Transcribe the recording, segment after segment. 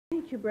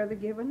thank you, Brother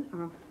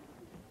Gibbon,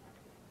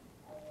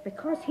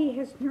 because he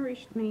has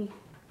nourished me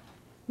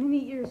many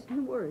years in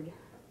the Word.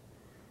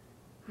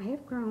 I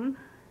have grown,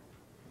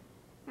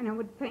 and I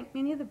would thank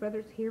many of the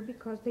brothers here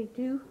because they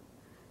do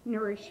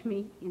nourish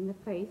me in the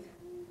faith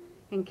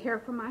and care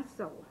for my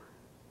soul.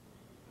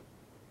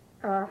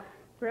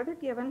 Brother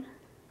Gibbon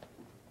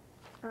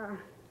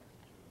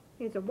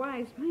is a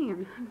wise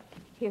man.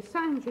 He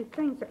assigns you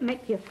things that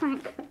make you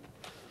think.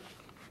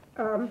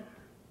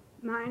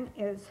 Mine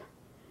is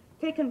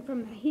taken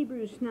from the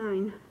Hebrews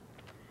 9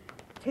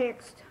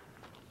 text.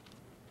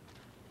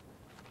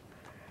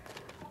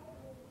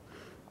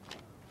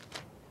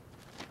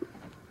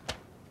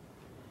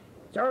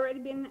 It's already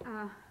been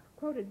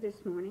quoted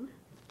this morning,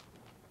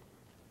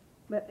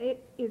 but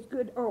it is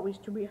good always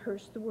to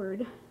rehearse the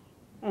word.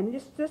 And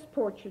this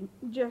portion,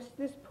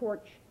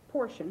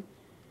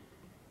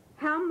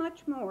 how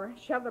much more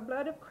shall the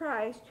blood of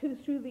Christ, who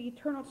through the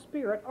eternal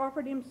Spirit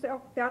offered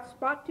himself without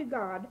spot to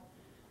God,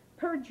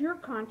 purge your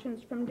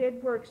conscience from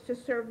dead works to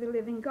serve the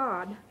living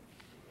God?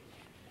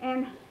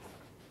 And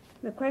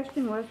the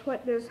question was,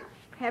 what does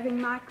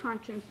having my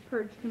conscience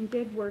purged from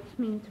dead works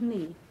mean to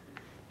me?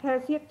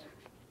 Has it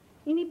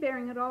any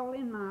bearing at all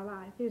in my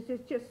life? Is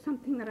it just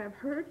something that I've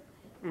heard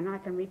and I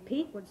can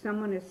repeat what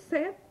someone has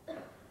said?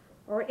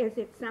 Or is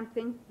it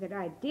something that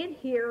I did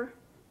hear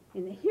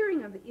in the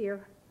hearing of the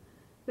ear,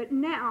 but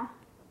now,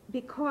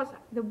 because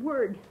the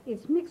word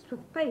is mixed with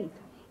faith,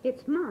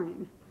 it's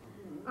mine?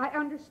 I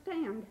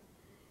understand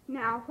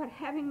now what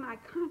having my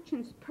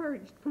conscience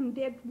purged from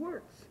dead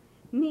works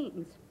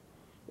means.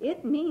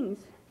 It means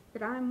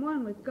that I'm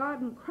one with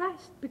God and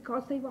Christ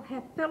because they will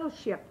have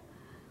fellowship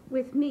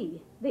with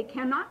me. They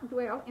cannot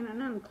dwell in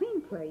an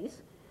unclean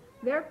place.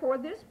 Therefore,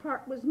 this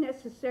part was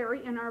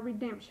necessary in our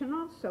redemption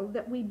also,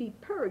 that we be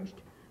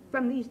purged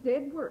from these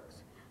dead works,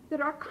 that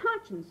our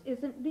conscience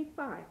isn't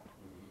defiled.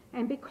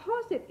 And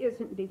because it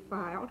isn't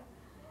defiled,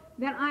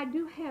 then I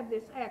do have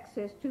this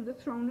access to the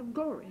throne of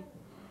glory.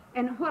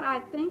 And what I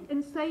think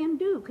and say and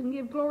do can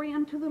give glory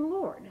unto the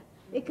Lord.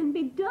 It can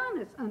be done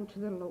as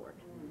unto the Lord.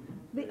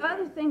 The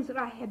other things that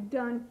I had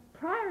done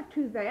prior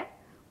to that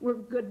were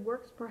good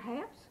works,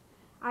 perhaps.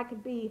 I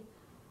could be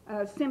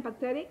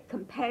sympathetic,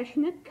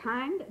 compassionate,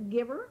 kind,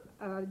 giver,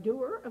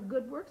 doer of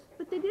good works,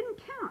 but they didn't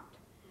count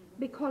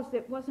because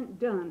it wasn't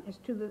done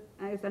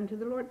as unto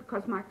the Lord,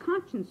 because my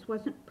conscience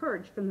wasn't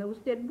purged from those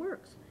dead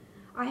works.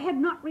 I had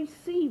not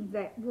received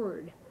that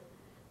word,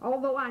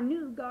 although I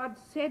knew God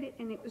said it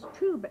and it was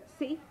true. But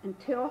see,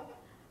 until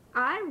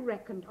I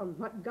reckoned on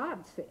what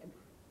God said,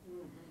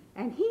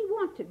 and he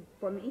wanted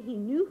for me, he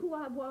knew who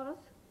I was,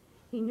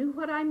 he knew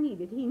what I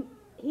needed,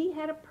 he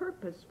had a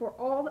purpose for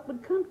all that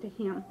would come to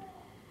him.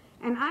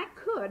 And I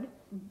could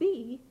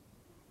be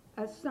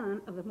a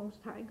son of the Most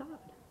High God.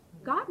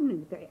 God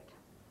knew that.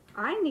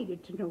 I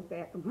needed to know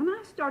that. And when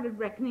I started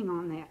reckoning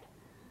on that,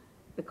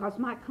 because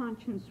my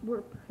conscience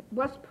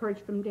was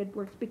purged from dead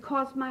works,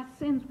 because my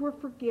sins were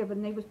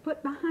forgiven, they was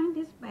put behind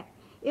his back.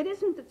 It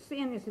isn't that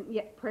sin isn't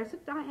yet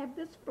present. I have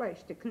this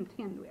flesh to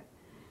contend with.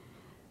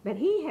 But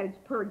he has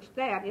purged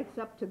that. It's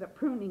up to the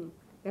pruning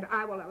that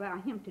I will allow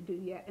him to do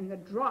yet, and the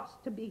dross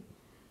to be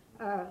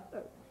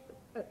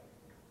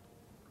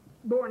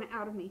born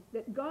out of me,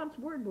 that God's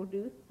word will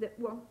do, that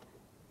will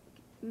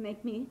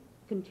make me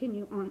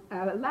continue on,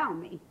 allow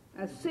me,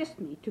 assist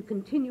me to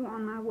continue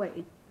on my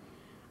way.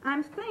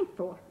 I'm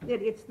thankful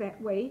that it's that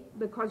way,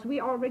 because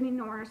we already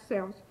know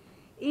ourselves.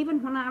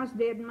 Even when I was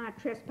dead in my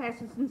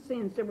trespasses and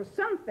sins, there were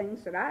some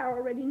things that I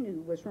already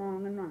knew was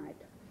wrong and right.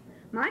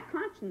 My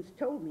conscience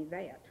told me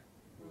that.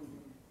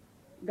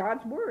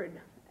 God's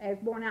word, as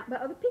borne out by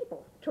other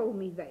people, told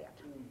me that.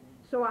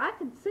 So I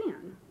could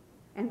sin.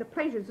 And the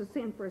pleasures of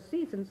sin for a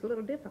season is a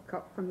little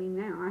difficult for me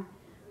now.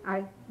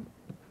 I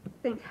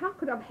think, how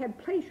could I have had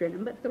pleasure in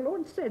them? But the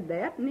Lord said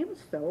that, and it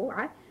was so.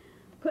 I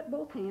put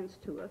both hands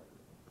to it.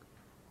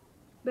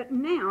 But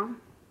now,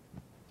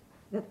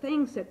 the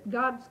things that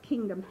God's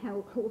kingdom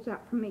holds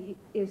out for me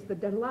is the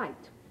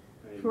delight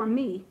for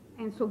me.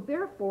 And so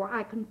therefore,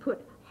 I can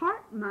put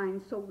heart,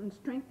 mind, soul, and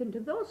strength into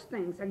those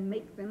things and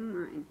make them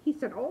mine. He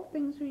said, all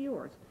things are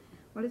yours.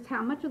 Well, it's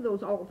how much of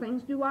those all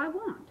things do I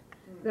want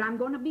that I'm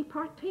going to be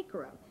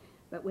partaker of.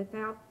 But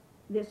without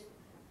this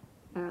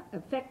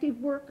effective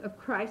work of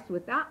Christ,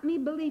 without me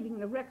believing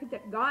the record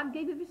that God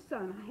gave of his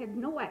Son, I had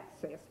no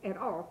access at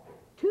all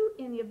to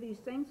any of these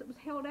things that was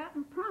held out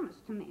and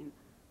promised to men.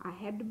 I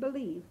had to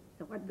believe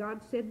that what God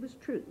said was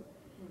true.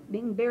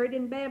 Being buried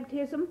in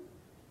baptism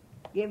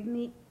gave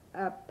me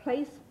a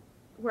place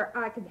where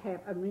I could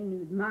have a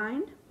renewed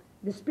mind,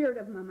 the spirit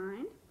of my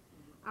mind.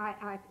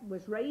 I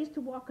was raised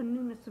to walk in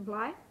newness of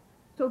life.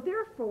 So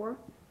therefore,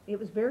 it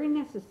was very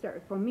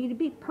necessary for me to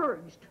be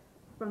purged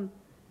from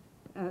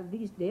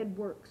these dead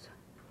works.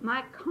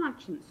 My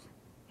conscience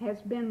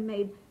has been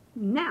made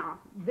now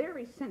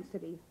very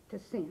sensitive to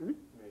sin,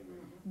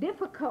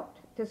 difficult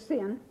to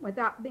sin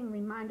without being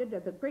reminded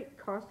of the great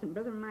cost, and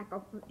Brother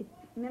Michael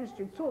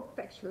ministered so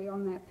effectually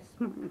on that this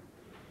morning.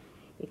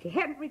 If you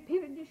hadn't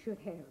repented, you should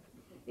have.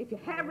 If you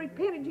have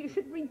repented, you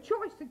should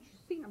rejoice that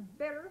you've seen a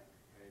better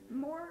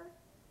more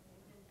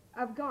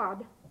of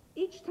God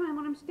each time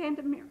when I'm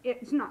standing there.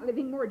 It's not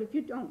living word if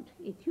you don't.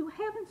 If you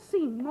haven't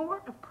seen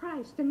more of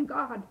Christ and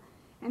God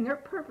and their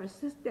purpose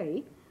this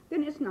day,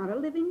 then it's not a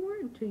living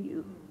word to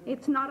you.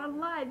 It's not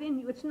alive in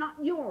you. It's not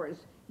yours.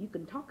 You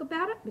can talk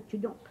about it, but you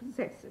don't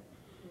possess it.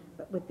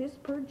 But with this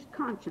purged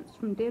conscience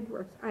from dead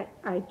works,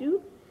 I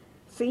do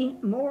see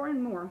more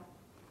and more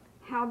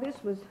how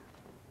this was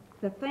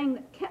the thing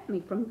that kept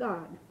me from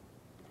God.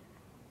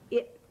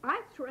 I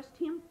thrust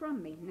him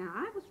from me. Now,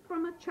 I was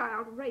from a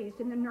child raised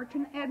in the nurture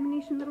and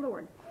admonition of the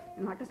Lord.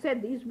 And like I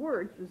said, these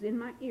words was in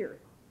my ear.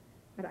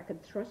 But I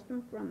could thrust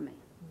them from me.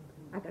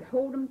 I could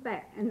hold them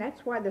back. And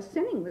that's why the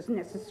sinning was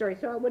necessary,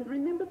 so I wouldn't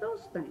remember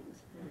those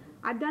things.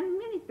 I'd done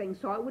many things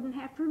so I wouldn't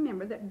have to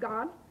remember that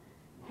God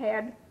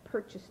had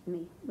purchased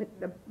me with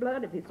the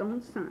blood of his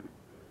own son.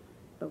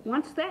 But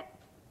once that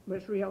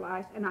was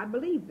realized, and I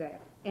believed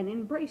that and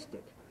embraced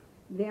it,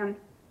 then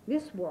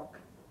this walk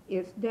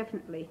is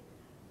definitely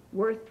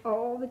worth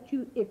all that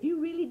if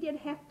you really did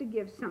have to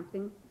give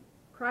something,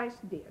 Christ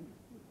did.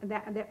 And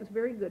that was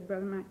very good,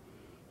 Brother Mike.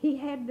 He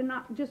had to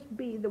not just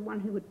be the one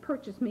who would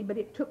purchase me, but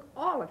it took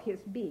all of his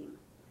being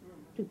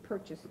to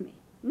purchase me.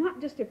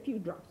 Not just a few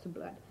drops of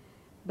blood,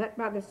 but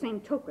by the same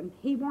token,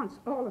 he wants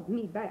all of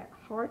me back,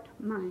 heart,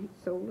 mind,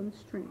 soul, and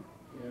strength.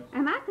 Yes.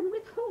 And I can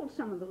withhold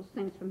some of those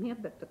things from him,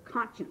 but the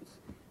conscience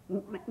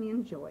won't let me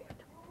enjoy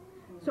it.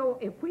 So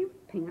if we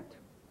repent,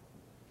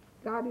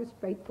 God is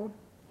faithful.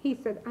 He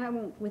said, I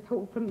won't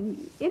withhold from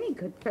you any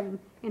good thing,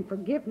 and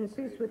forgiveness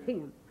is with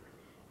him.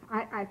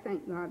 I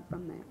thank God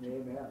from that.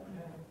 Amen.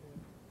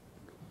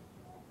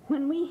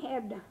 When we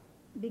had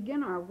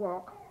begun our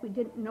walk, we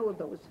didn't know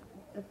those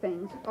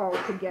things all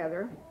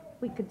together.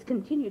 We could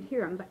continue to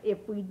hear them, but if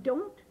we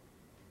don't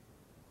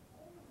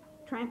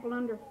trample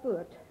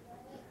underfoot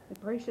the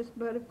precious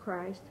blood of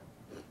Christ,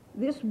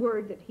 this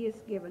word that he has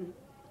given,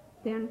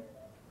 then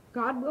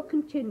God will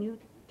continue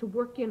to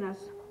work in us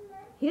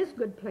his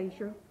good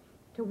pleasure,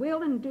 to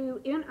will and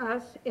do in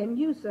us and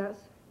use us,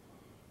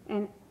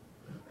 and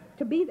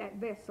to be that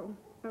vessel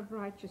of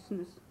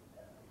righteousness.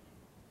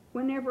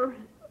 Whenever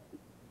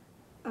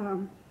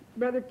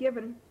Brother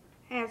Gibbon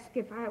asked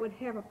if I would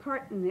have a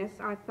part in this,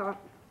 I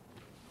thought,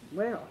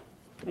 well,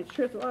 it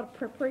sure is a lot of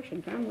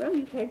preparation time. Well,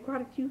 you've had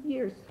quite a few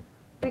years,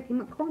 Becky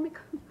McCormick.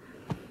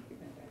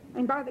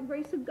 And by the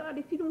grace of God,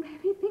 if you don't have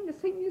anything to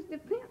say in his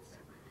defense,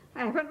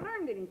 I haven't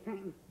learned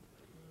anything.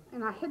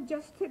 And I had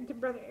just said to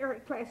Brother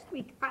Eric last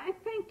week, I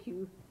thank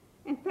you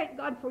and thank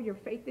God for your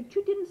faith that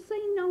you didn't say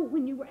no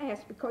when you were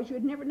asked because you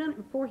had never done it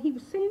before. He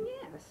was saying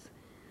yes.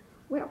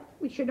 Well,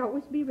 we should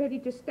always be ready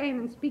to stand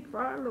and speak for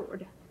our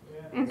Lord.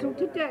 And so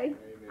today,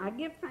 I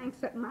give thanks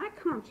that my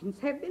conscience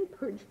have been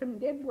purged from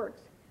dead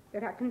works,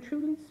 that I can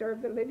truly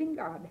serve the living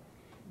God,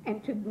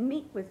 and to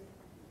meet with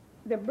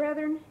the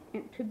brethren,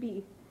 and to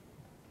be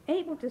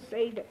able to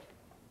say that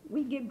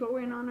we give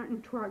glory and honor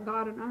unto our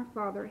God and our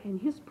Father and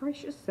his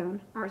precious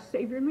Son, our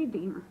Savior and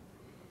Redeemer.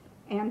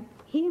 And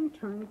he in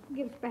turn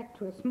gives back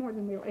to us more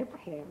than we'll ever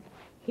have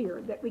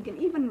here, that we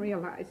can even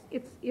realize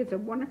it's a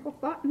wonderful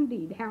thought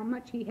indeed how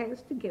much he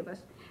has to give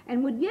us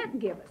and would yet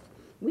give us.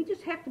 We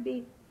just have to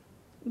be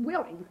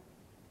willing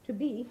to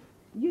be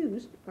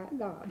used by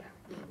God.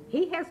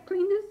 He has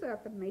cleaned us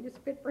up and made us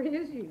fit for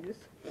his use.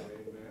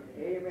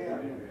 Amen. Amen.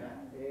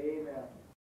 Amen.